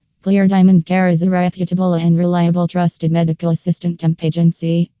Clear Diamond Care is a reputable and reliable trusted medical assistant temp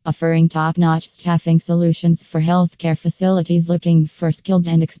agency, offering top-notch staffing solutions for healthcare facilities looking for skilled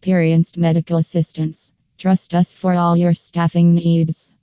and experienced medical assistants. Trust us for all your staffing needs.